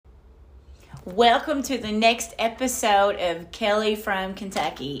Welcome to the next episode of Kelly from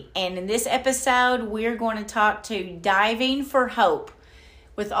Kentucky. And in this episode, we're going to talk to Diving for Hope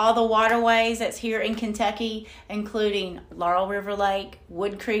with all the waterways that's here in Kentucky, including Laurel River Lake,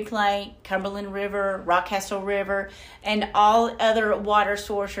 Wood Creek Lake, Cumberland River, Rockcastle River, and all other water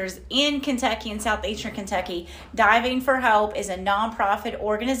sources in Kentucky and southeastern Kentucky. Diving for Hope is a nonprofit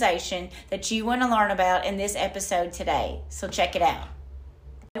organization that you want to learn about in this episode today. So check it out.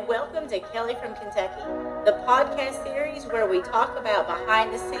 Welcome to Kelly from Kentucky, the podcast series where we talk about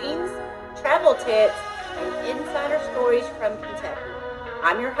behind the scenes, travel tips, and insider stories from Kentucky.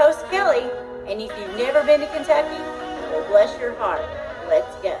 I'm your host, Kelly, and if you've never been to Kentucky, well, bless your heart.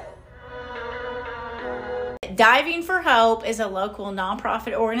 Let's go. Diving for Hope is a local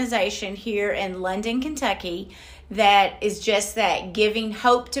nonprofit organization here in London, Kentucky, that is just that, giving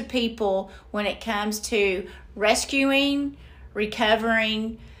hope to people when it comes to rescuing,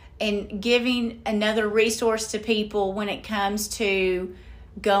 recovering, and giving another resource to people when it comes to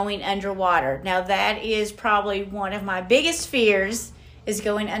going underwater. Now, that is probably one of my biggest fears, is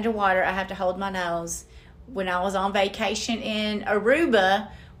going underwater. I have to hold my nose. When I was on vacation in Aruba,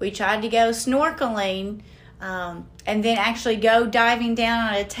 we tried to go snorkeling and then actually go diving down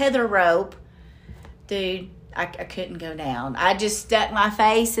on a tether rope. Dude, I couldn't go down. I just stuck my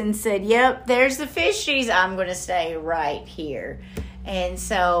face and said, yep, there's the fishies. I'm going to stay right here. And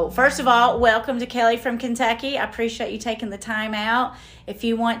so, first of all, welcome to Kelly from Kentucky. I appreciate you taking the time out. If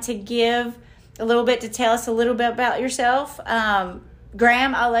you want to give a little bit to tell us a little bit about yourself,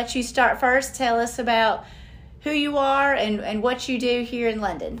 Graham, I'll let you start first. Tell us about who you are and what you do here in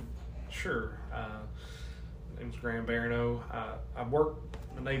London. Sure. My name's Graham Barano. I work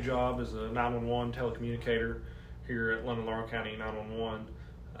a day job as a 911 telecommunicator here at London Laurel County 911.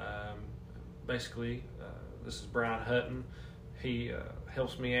 Basically, this is Brian Hutton. He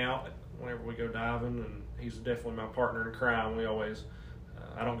helps me out whenever we go diving, and he's definitely my partner in crime. We always,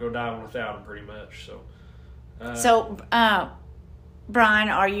 I don't go diving without him pretty much. So, Brian,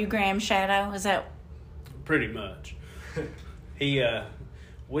 are you Graham's shadow? Is that pretty much?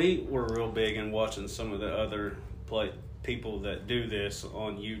 We were real big in watching some of the other people that do this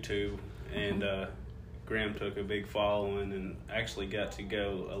on YouTube, and Graham took a big following and actually got to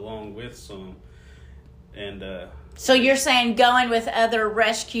go along with some. And so you're saying going with other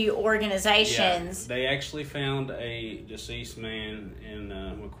rescue organizations? Yeah, they actually found a deceased man in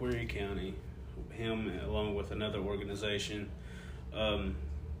Macquarie County, him along with another organization. And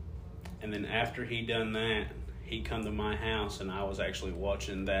then after he done that, he come to my house, and I was actually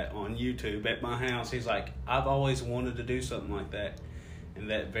watching that on YouTube at my house. He's like, I've always wanted to do something like that. And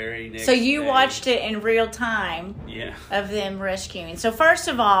that very next So you day, watched it in real time, yeah, of them rescuing. So first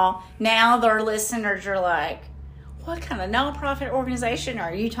of all, now their listeners are like, what kind of nonprofit organization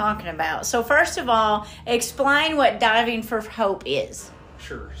are you talking about? So first of all, explain what Diving for Hope is.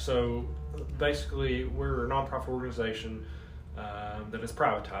 Sure. So basically, we're a nonprofit organization that is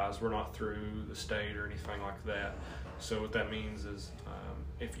privatized. We're not through the state or anything like that. So what that means is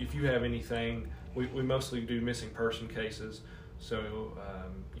if you have anything, we mostly do missing person cases. So,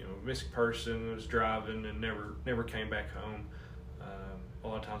 missing person was driving and never came back home. A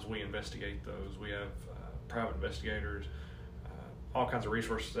lot of times we investigate those. We have private investigators, all kinds of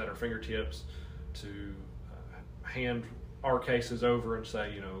resources at our fingertips to hand our cases over and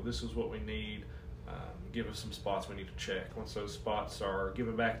say, this is what we need. Give us some spots we need to check. Once those spots are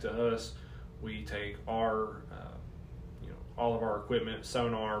given back to us, we take our, all of our equipment,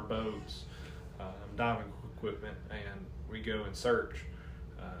 sonar, boats, diving equipment, and we go and search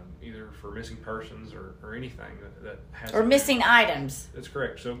either for missing persons or anything that has... Or missing items. That's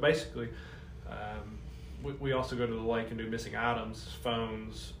correct. So basically, we also go to the lake and do missing items,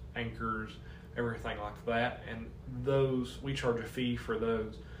 phones, anchors, everything like that. And those, we charge a fee for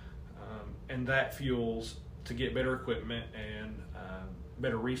those. And that fuels to get better equipment and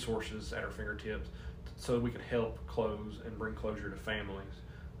better resources at our fingertips so that we can help close and bring closure to families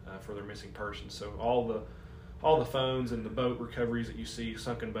for their missing persons. So all the phones and the boat recoveries that you see,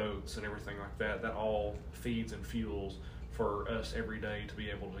 sunken boats and everything like that, that all feeds and fuels for us every day to be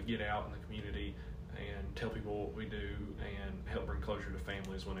able to get out in the community and tell people what we do and help bring closure to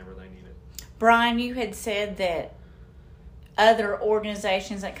families whenever they need it. Brian, you had said that other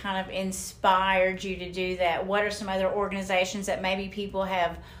organizations that kind of inspired you to do that. What are some other organizations that maybe people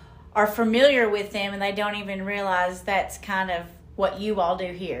are familiar with them and they don't even realize that's kind of what you all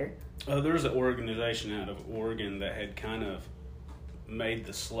do here? There's an organization out of Oregon that had kind of made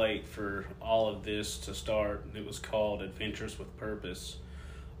the slate for all of this to start. It was called Adventures with Purpose.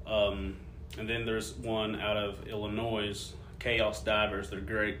 And then there's one out of Illinois Chaos Divers. They're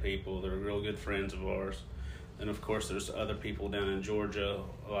great people. They're real good friends of ours. And of course, there's other people down in Georgia,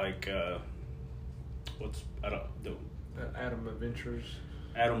 like Adam Adventures.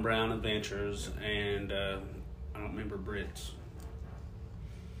 Adam Brown Adventures, and I don't remember Britt's.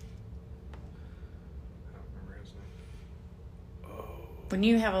 I don't remember his name. When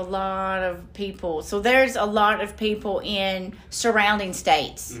you have a lot of people, so there's a lot of people in surrounding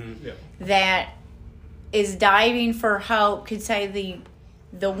states Yeah. that is diving for hope. Could say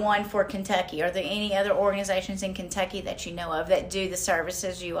the one for Kentucky. Are there any other organizations in Kentucky that you know of that do the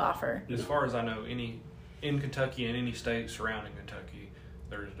services you offer? As far as I know, in Kentucky and any state surrounding Kentucky,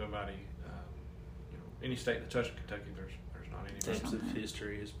 there's nobody. Any state that touches Kentucky, there's not any. Depths of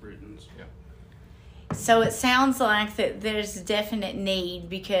history is Britain's. Yeah. So it sounds like that there's definite need,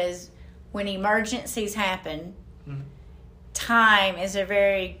 because when emergencies happen, time is a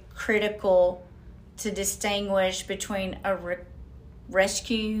very critical to distinguish between a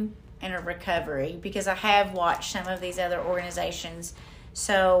rescue and a recovery, because I have watched some of these other organizations.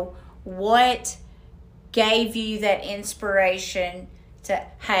 So what gave you that inspiration to,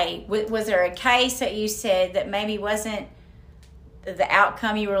 hey, was there a case that you said that maybe wasn't the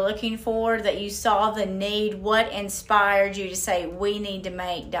outcome you were looking for, that you saw the need? What inspired you to say, we need to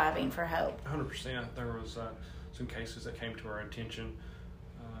make Diving for Hope? 100%. There was some cases that came to our attention.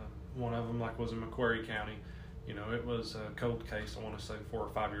 One of them, was in Macquarie County. It was a cold case, I want to say 4 or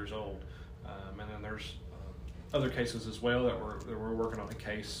 5 years old. And then there's other cases as well that we're working on a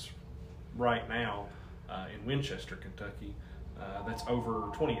case right now in Winchester, Kentucky, that's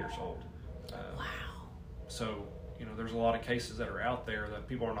over 20 years old. Wow. So, there's a lot of cases that are out there that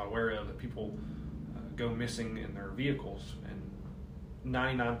people are not aware of, that people go missing in their vehicles. And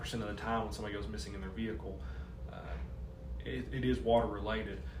 99% of the time when somebody goes missing in their vehicle, it is water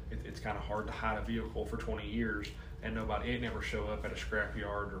related. It's kind of hard to hide a vehicle for 20 years and it never show up at a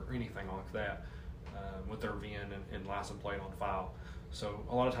scrapyard or anything like that with their VIN and license plate on file. So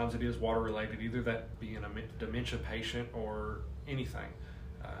a lot of times it is water related, either that being a dementia patient or anything.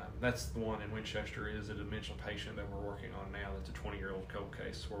 That's the one in Winchester, is a dementia patient that we're working on now. That's a 20-year-old cold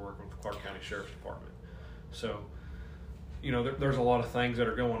case. We're working with the Clark County Sheriff's Department. So, there's a lot of things that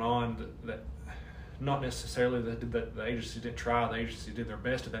are going on that not necessarily that the agency didn't try. The agency did their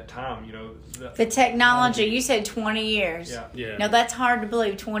best at that time. The technology, you said 20 years. Yeah. Now, that's hard to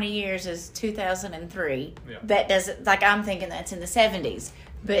believe. 20 years is 2003. Yeah. That doesn't, I'm thinking that's in the 70s.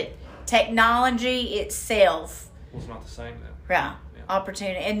 But technology itself. Was not the same then. Right. Yeah.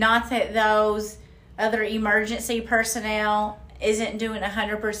 Opportunity. And not that those other emergency personnel isn't doing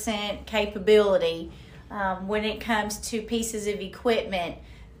 100% capability when it comes to pieces of equipment.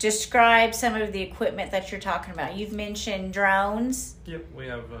 Describe some of the equipment that you're talking about. You've mentioned drones. Yep, we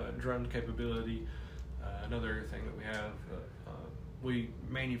have drone capability. Another thing that we have, we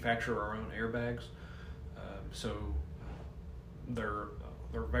manufacture our own airbags. So they're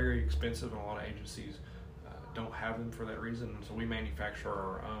very expensive, and a lot of agencies don't have them for that reason. And so we manufacture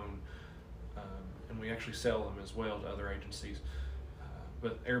our own, and we actually sell them as well to other agencies.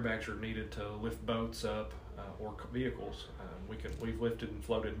 But airbags are needed to lift boats up or vehicles. We've lifted and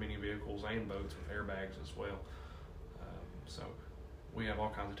floated many vehicles and boats with airbags as well. So we have all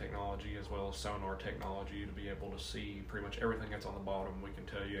kinds of technology, as well as sonar technology, to be able to see pretty much everything that's on the bottom. We can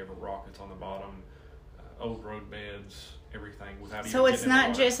tell you every rock that's on the bottom, old road beds, everything. Without So even it's getting in the not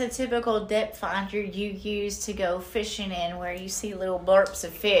water. just a typical depth finder you use to go fishing in, where you see little burps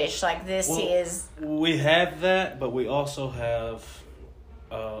of fish. Like this is. We have that, but we also have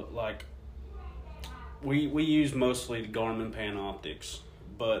we use mostly the Garmin Panoptics,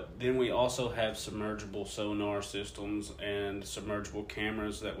 but then we also have submergible sonar systems and submergible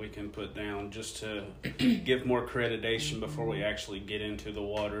cameras that we can put down just to give more accreditation before we actually get into the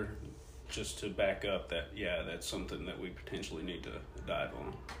water, just to back up that, that's something that we potentially need to dive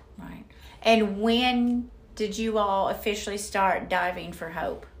on. Right. And when did you all officially start Diving for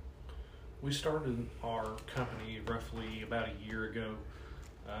Hope? We started our company roughly about a year ago,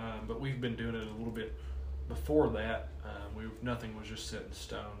 but we've been doing it a little bit before that. Nothing was just set in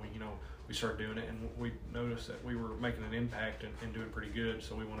stone. We started doing it, and we noticed that we were making an impact and doing pretty good.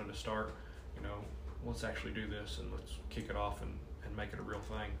 So we wanted to start. Let's actually do this, and let's kick it off and make it a real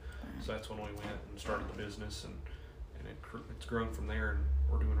thing. So that's when we went and started the business, and it's grown from there, and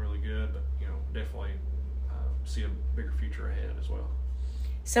we're doing really good. But definitely see a bigger future ahead as well.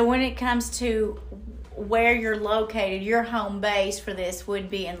 So when it comes to where you're located, your home base for this would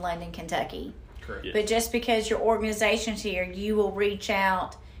be in London, Kentucky. Correct. Yes. But just because your organization's here, you will reach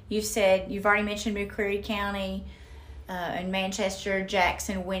out. You've already mentioned Macquarie County and Manchester,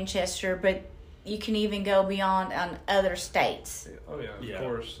 Jackson, Winchester, but you can even go beyond on other states. Oh yeah, of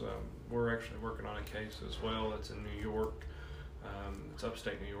course. We're actually working on a case as well that's in New York. It's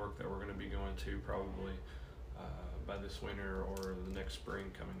upstate New York that we're going to be going to probably by this winter or the next spring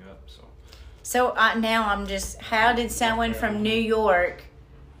coming up. So now I'm just, how did someone from New York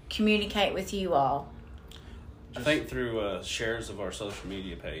communicate with you all? I think through shares of our social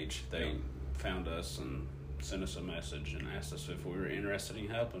media page, they found us and sent us a message and asked us if we were interested in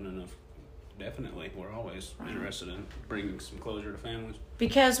helping, and if definitely, we're always interested in bringing some closure to families.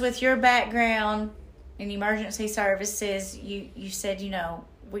 Because with your background in emergency services, you said,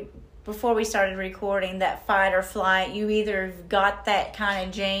 before we started recording, that fight or flight, you either got that kind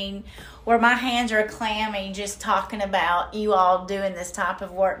of gene, or my hands are clammy just talking about you all doing this type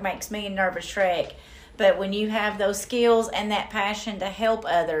of work makes me a nervous wreck. But when you have those skills and that passion to help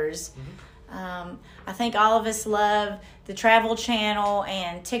others, I think all of us love the Travel Channel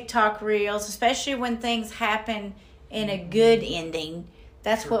and TikTok Reels, especially when things happen in a good ending.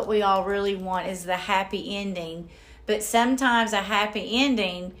 That's what we all really want, is the happy ending. But sometimes a happy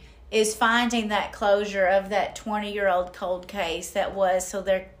ending is finding that closure of that 20-year-old cold case that was so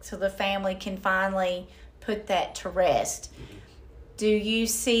the family can finally put that to rest. Do you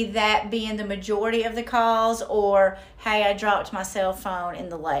see that being the majority of the calls, or, hey, I dropped my cell phone in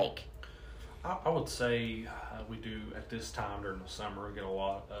the lake? I would say we do, at this time during the summer, get a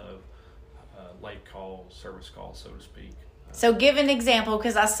lot of lake calls, service calls, so to speak. So give an example,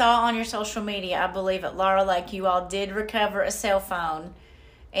 because I saw on your social media, I believe at Laurel Lake, you all did recover a cell phone,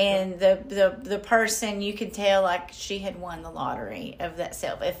 and the person, you could tell like she had won the lottery of that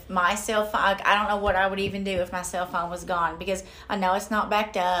cell. If my cell phone, I don't know what I would even do if my cell phone was gone, because I know it's not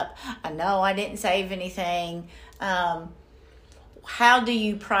backed up. I know I didn't save anything. How do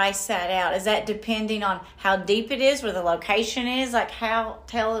you price that out? Is that depending on how deep it is, where the location is? Like, tell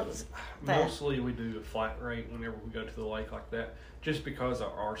us that. Mostly we do a flat rate whenever we go to the lake like that, just because there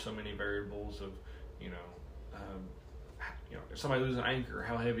are so many variables of, if somebody loses an anchor,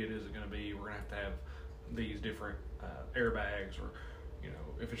 how heavy it is going to be. We're going to have these different airbags, or,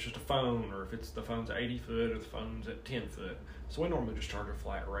 if it's just a phone, or if the phone's at 80 foot or the phone's at 10 foot. So we normally just charge a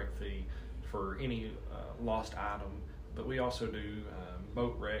flat rate fee for any lost item. But we also do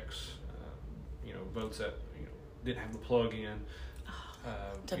boat wrecks, boats that didn't have the plug in.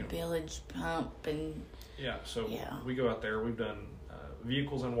 Village pump and... Yeah, so we go out there. We've done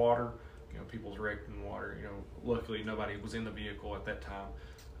vehicles in water. People's wrecked in water. Luckily nobody was in the vehicle at that time.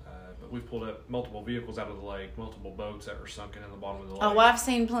 But we've pulled up multiple vehicles out of the lake, multiple boats that were sunken in the bottom of the lake. Oh, I've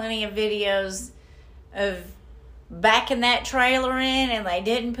seen plenty of videos of backing that trailer in and they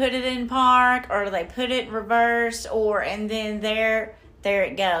didn't put it in park, or they put it in reverse, and then there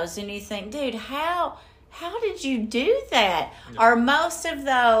it goes. And you think, dude, how did you do that? Yeah. Or most of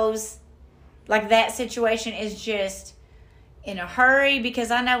those, like that situation is just in a hurry,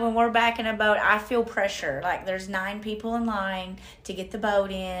 because I know when we're backing a boat, I feel pressure. Like there's 9 people in line to get the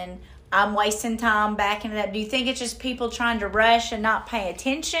boat in. I'm wasting time backing it up. Do you think it's just people trying to rush and not pay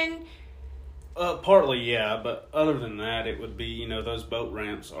attention? Partly, yeah, but other than that, it would be, those boat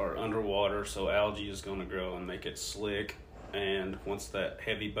ramps are underwater, so algae is going to grow and make it slick, and once that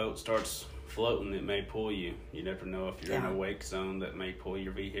heavy boat starts floating, it may pull you. You never know if you're in a wake zone that may pull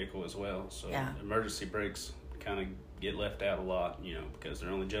your vehicle as well, so emergency brakes kind of get left out a lot, because they're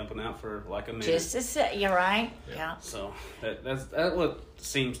only jumping out for like a minute. Just a sec, you're right, yeah. So that's what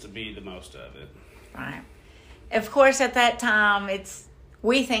seems to be the most of it. Right. Of course, at that time,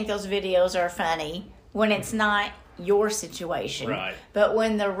 we think those videos are funny when it's not your situation. Right. But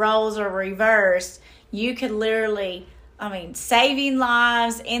when the roles are reversed, you could literally, saving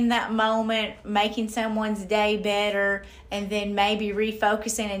lives in that moment, making someone's day better, and then maybe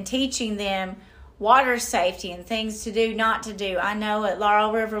refocusing and teaching them water safety and things to do, not to do. I know at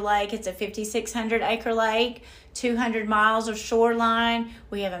Laurel River Lake, it's a 5,600 acre lake, 200 miles of shoreline.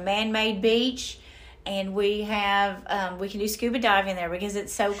 We have a man-made beach. And we have, we can do scuba diving there because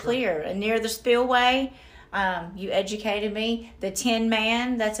it's so clear. And near the spillway, you educated me, the Tin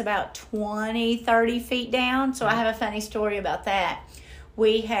Man, that's about 20, 30 feet down. So I have a funny story about that.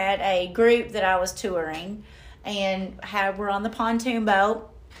 We had a group that I was touring, and we're on the pontoon boat.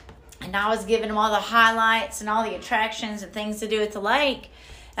 And I was giving them all the highlights and all the attractions and things to do at the lake.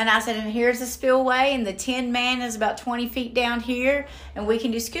 And I said, and here's the spillway, and the Tin Man is about 20 feet down here, and we can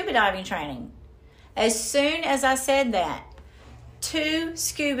do scuba diving training. As soon as I said that, 2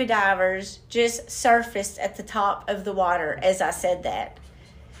 scuba divers just surfaced at the top of the water as I said that.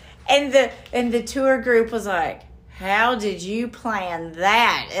 And the tour group was like, how did you plan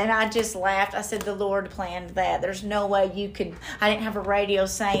that? And I just laughed. I said, the Lord planned that. There's no way you could. I didn't have a radio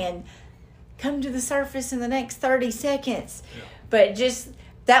saying, come to the surface in the next 30 seconds. Yeah. But just,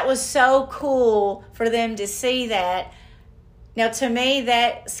 that was so cool for them to see that. Now, to me,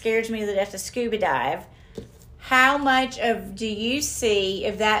 that scares me to death to scuba dive. How much do you see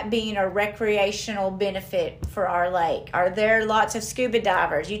of that being a recreational benefit for our lake? Are there lots of scuba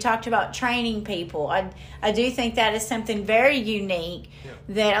divers? You talked about training people. I do think that is something very unique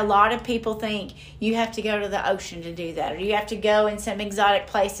that a lot of people think you have to go to the ocean to do that, or you have to go in some exotic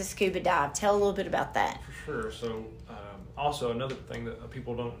place to scuba dive. Tell a little bit about that. For sure. So also another thing that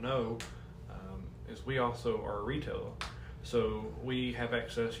people don't know is we also are a retailer. So we have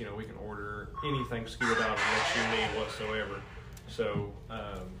access, we can order anything scuba diving that you need whatsoever. So,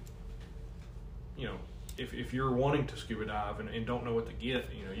 if you're wanting to scuba dive and don't know what to get,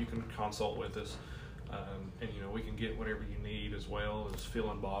 you can consult with us. And we can get whatever you need, as well as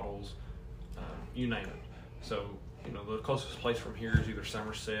filling bottles, you name it. So, the closest place from here is either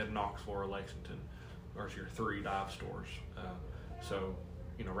Somerset, Knoxville, or Lexington. There's your 3 dive stores. So,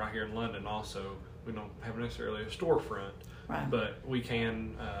 right here in London also, we don't have necessarily a storefront, right, but we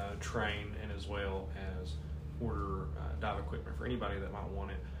can train and as well as order dive equipment for anybody that might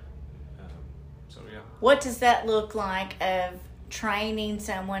want it. What does that look like of training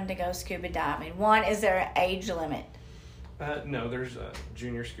someone to go scuba diving? One, is there an age limit? No, there's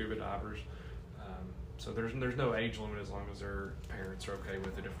junior scuba divers. So there's no age limit as long as their parents are okay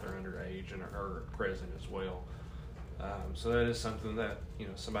with it if they're underage and are present as well. So that is something that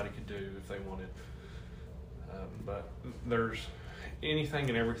somebody could do if they wanted. But there's anything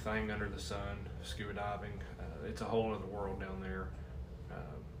and everything under the sun scuba diving. It's a whole other world down there.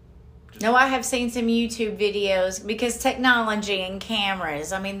 No, I have seen some YouTube videos because technology and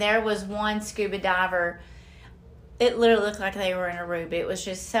cameras. I mean, there was one scuba diver. It literally looked like they were in Aruba. It was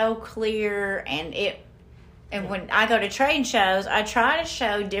just so clear, and when I go to trade shows, I try to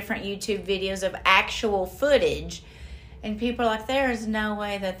show different YouTube videos of actual footage, and people are like, "There is no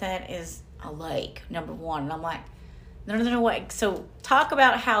way that is a lake." Number one, and I'm like, "There's no way." So, talk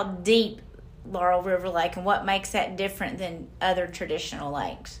about how deep Laurel River Lake and what makes that different than other traditional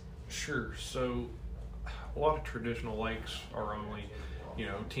lakes. Sure. So a lot of traditional lakes are only,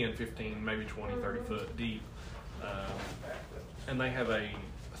 10, 15, maybe 20, 30 foot deep. And they have a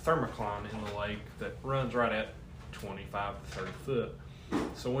thermocline in the lake that runs right at 25 to 30 foot.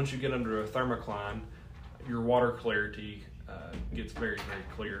 So once you get under a thermocline, your water clarity gets very, very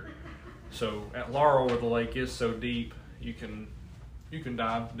clear. So at Laurel, where the lake is so deep, you can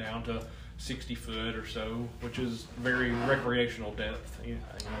dive down to 60 foot or so, which is very recreational depth.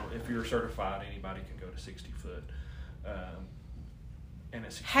 If you're certified, anybody can go to 60 foot. And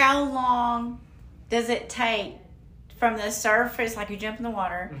it's how long does it take from the surface, like you jump in the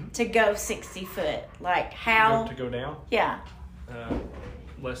water, mm-hmm. to go 60 foot? Like how to go down? Yeah.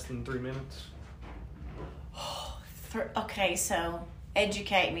 Less than 3 minutes. Okay, so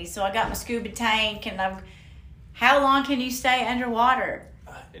educate me. So I got my scuba tank, and how long can you stay underwater?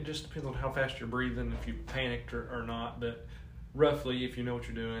 It just depends on how fast you're breathing, if you panicked or not. But roughly, if you know what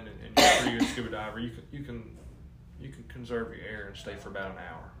you're doing and you're a pretty good scuba diver, you can conserve your air and stay for about an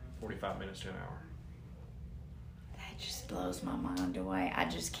hour, 45 minutes to an hour. That just blows my mind away. I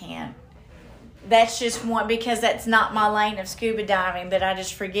just can't. That's just one, because that's not my lane of scuba diving, but I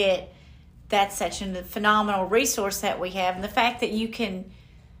just forget that's such a phenomenal resource that we have. And the fact that you can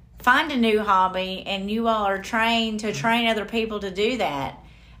find a new hobby and you all are trained to train other people to do that.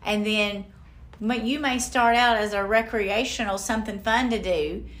 And then you may start out as a recreational, something fun to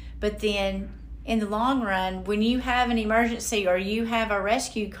do, but then in the long run, when you have an emergency or you have a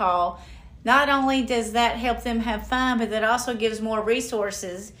rescue call, not only does that help them have fun, but that also gives more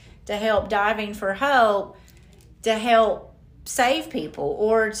resources to help Diving for Hope, to help save people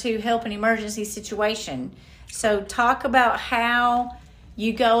or to help an emergency situation. So talk about how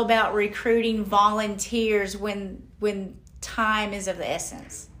you go about recruiting volunteers when time is of the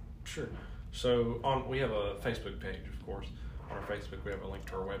essence. Sure. So we have a Facebook page, of course. On our Facebook, we have a link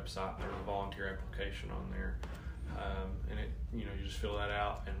to our website. There's a volunteer application on there, and you just fill that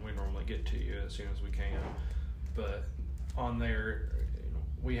out, and we normally get to you as soon as we can. But on there,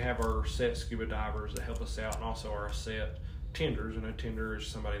 we have our set scuba divers that help us out, and also our set tenders. And a tender is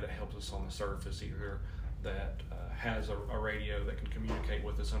somebody that helps us on the surface, either that has a radio that can communicate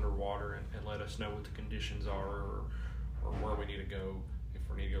with us underwater and let us know what the conditions are or where we need to go, if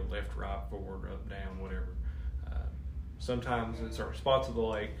we need to go left, right, forward, up, down, whatever. Sometimes it's our spots of the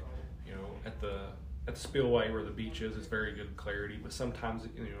lake, at the spillway where the beach is, it's very good clarity, but sometimes,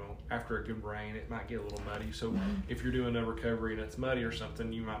 after a good rain, it might get a little muddy. So if you're doing a recovery and it's muddy or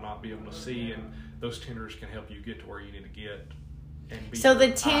something, you might not be able to see, and those tenders can help you get to where you need to get and be So the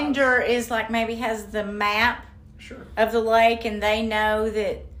your tender eyes. is like maybe has the map Sure. of the lake, and they know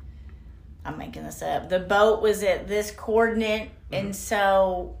that, I'm making this up, the boat was at this coordinate, and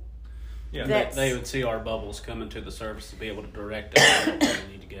so Yeah. That's- They would see our bubbles coming to the surface to be able to direct us where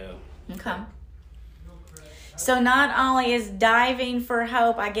we need to go. okay. So not only is diving for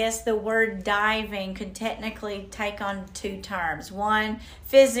hope, I guess the word diving could technically take on two terms. One,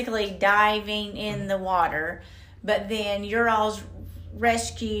 physically diving in the water, but then your all's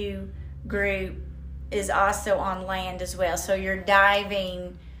rescue group is also on land as well. So you're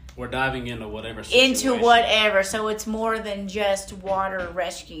diving We're diving into whatever situation. into whatever. So it's more than just water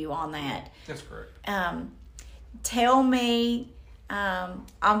rescue on that. That's correct. Tell me, I'm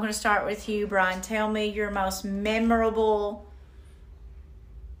going to start with you, Brian. Tell me your most memorable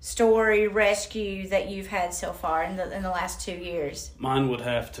story rescue that you've had so far in the last 2 years. Mine would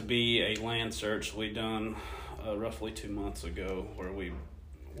have to be a land search we done roughly 2 months ago, where we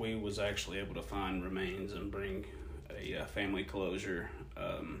was actually able to find remains and bring a family closure.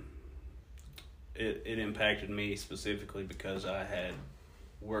 It impacted me specifically because I had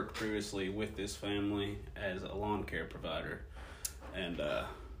worked previously with this family as a lawn care provider, and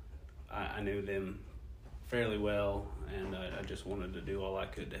I knew them fairly well, and I just wanted to do all I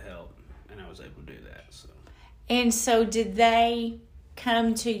could to help, and I was able to do that. And so did they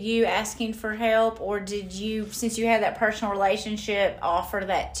come to you asking for help, or did you, since you had that personal relationship, offer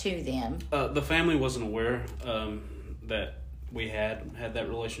that to them? The family wasn't aware that we had that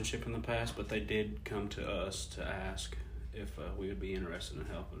relationship in the past, but they did come to us to ask if we would be interested in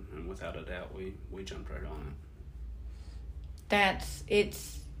helping, and without a doubt, we jumped right on it.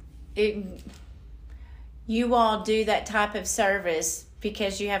 You all do that type of service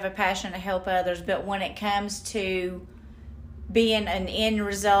because you have a passion to help others, but when it comes to being an end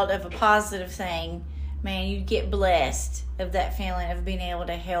result of a positive thing, man, you get blessed of that feeling of being able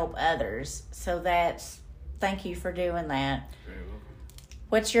to help others. So thank you for doing that. Very welcome.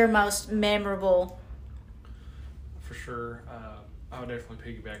 What's your most memorable? For sure. I would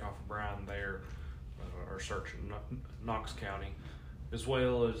definitely piggyback off of Brian there, our search in Knox County, as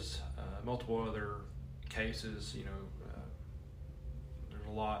well as multiple other cases. There's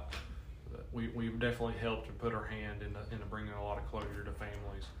a lot. We've definitely helped and put our hand into bringing a lot of closure to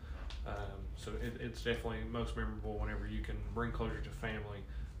families. So it's definitely most memorable whenever you can bring closure to family.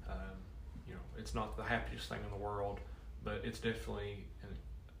 It's not the happiest thing in the world, but it's definitely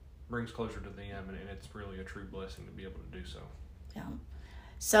brings closure to them, and it's really a true blessing to be able to do so. Yeah.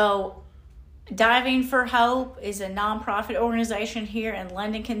 So, Diving for Hope is a nonprofit organization here in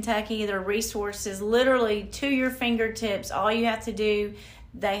London, Kentucky. Their resources literally to your fingertips. All you have to do,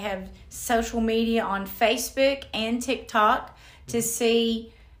 they have social media on Facebook and TikTok to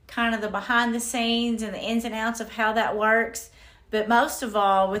see kind of the behind the scenes and the ins and outs of how that works. But most of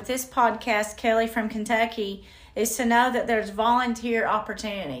all, with this podcast, Kelly from Kentucky, is to know that there's volunteer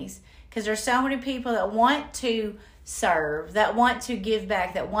opportunities, because there's so many people that want to serve, that want to give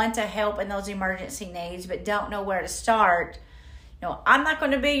back, that want to help in those emergency needs, but don't know where to start. I'm not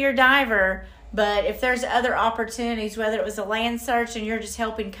going to be your diver, but if there's other opportunities, whether it was a land search and you're just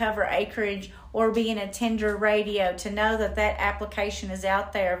helping cover acreage, or being a tender radio, to know that application is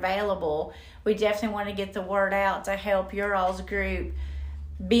out there available. We definitely want to get the word out to help your all's group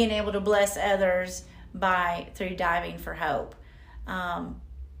being able to bless others through Diving for Hope.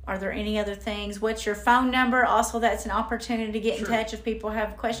 Are there any other things? What's your phone number? Also, that's an opportunity to get in touch if people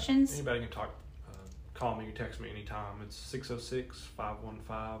have questions. Anybody can call me or text me anytime. It's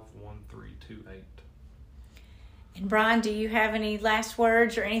 606-515-1328. And Brian, do you have any last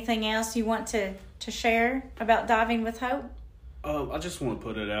words or anything else you want to share about Diving with Hope? I just want to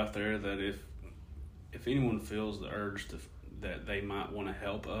put it out there that if anyone feels the urge that they might want to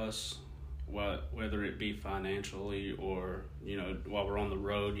help us, whether it be financially or, while we're on the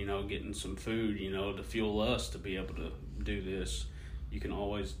road, getting some food, to fuel us to be able to do this, you can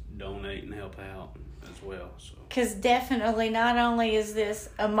always donate and help out as well. Because definitely not only is this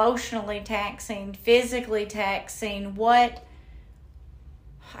emotionally taxing, physically taxing, what's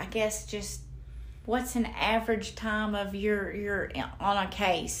an average time of you're on a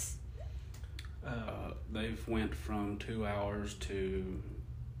case? They've went from 2 hours to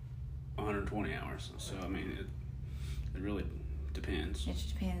 120 hours. So, it really depends. It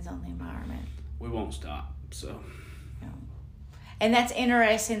just depends on the environment. We won't stop, so. Yeah. And that's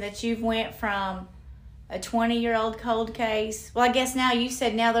interesting that you've went from a 20-year-old cold case. Well, I guess now you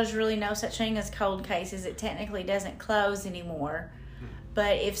said now there's really no such thing as cold cases. It technically doesn't close anymore.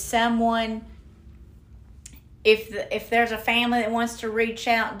 But if there's a family that wants to reach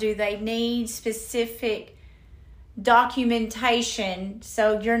out, do they need specific documentation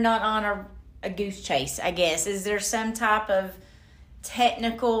so you're not on a goose chase, I guess? Is there some type of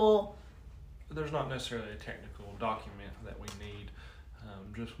technical... There's not necessarily a technical document that we need,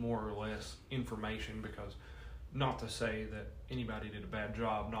 just more or less information, because not to say that anybody did a bad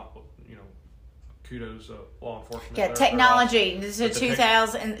job, not, kudos to law enforcement. Yeah, technology, this is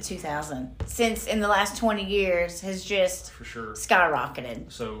 2000, since in the last 20 years has just for sure skyrocketed.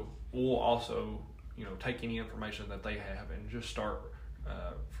 So we'll also, take any information that they have and just start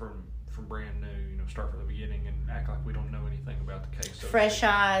from brand new, start from the beginning and act like we don't know anything about the case. So fresh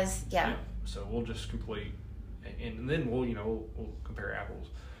eyes, yeah. So we'll just complete, and then we'll compare apples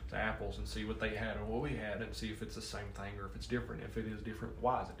to apples and see what they had and what we had, and see if it's the same thing or if it's different. If it is different,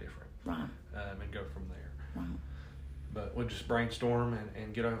 why is it different? Right. And go from there. Right. But we'll just brainstorm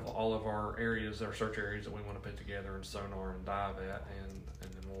and get all of our areas, our search areas that we want to put together and sonar and dive at, and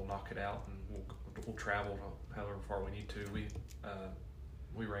then we'll knock it out, and we'll travel however far we need to.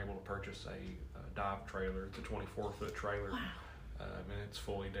 We were able to purchase a dive trailer. It's a 24-foot trailer. Wow. And it's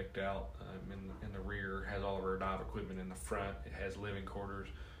fully decked out. In the rear, has all of our dive equipment. In the front, it has living quarters.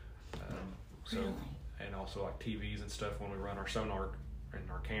 Really? And also like TVs and stuff. When we run our sonar and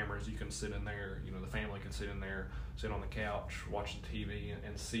our cameras, you can sit in there. The family can sit in there, sit on the couch, watch the TV,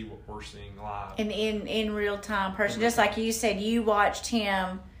 and see what we're seeing live. And in real time, just like you said, you watched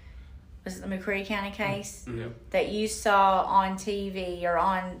him. Was it the McCreary County case that you saw on TV or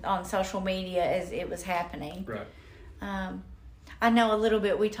on social media as it was happening? Right. I know a little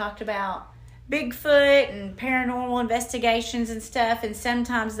bit. We talked about Bigfoot and paranormal investigations and stuff, and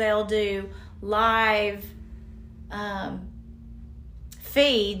sometimes they'll do live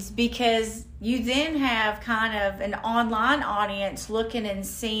feeds, because you then have kind of an online audience looking and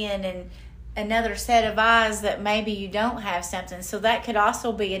seeing and another set of eyes that maybe you don't have something. So that could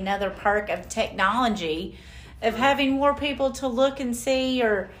also be another perk of technology, of having more people to look and see,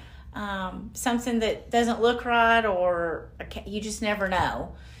 or something that doesn't look right, or you just never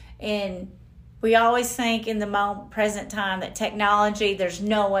know. And we always think in the present time that technology, there's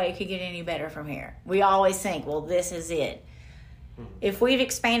no way it could get any better from here. We always think, well, this is it. If we've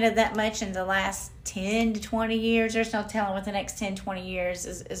expanded that much in the last 10 to 20 years, there's no telling what the next 10, 20 years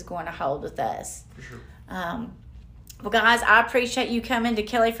is going to hold with us. For sure. Well, guys, I appreciate you coming to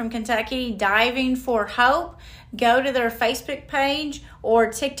Kelly from Kentucky, Diving for Hope. Go to their Facebook page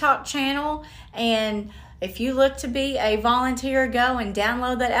or TikTok channel, and if you look to be a volunteer, go and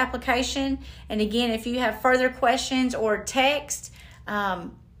download that application. And again, if you have further questions or text,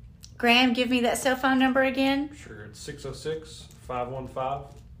 Graham, give me that cell phone number again. Sure, it's 606-515-1328.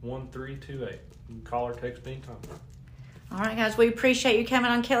 You can call or text anytime. All right, guys, we appreciate you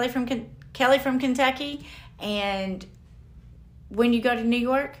coming on Kelly from Kentucky. And when you go to New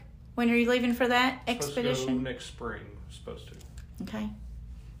York, when are you leaving for that expedition? Supposed to go next spring. Supposed to. Okay.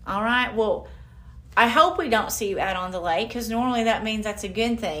 All right. Well, I hope we don't see you out on the lake, because normally that means that's a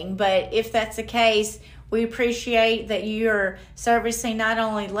good thing. But if that's the case, we appreciate that you're servicing not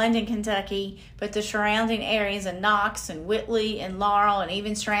only London, Kentucky, but the surrounding areas of Knox and Whitley and Laurel and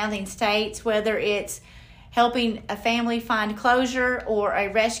even surrounding states, whether it's helping a family find closure or a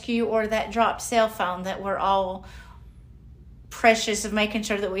rescue or that dropped cell phone that we're all precious of making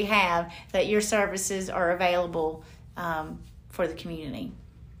sure that we have, that your services are available for the community.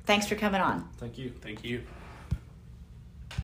 Thanks for coming on. Thank you. Thank you.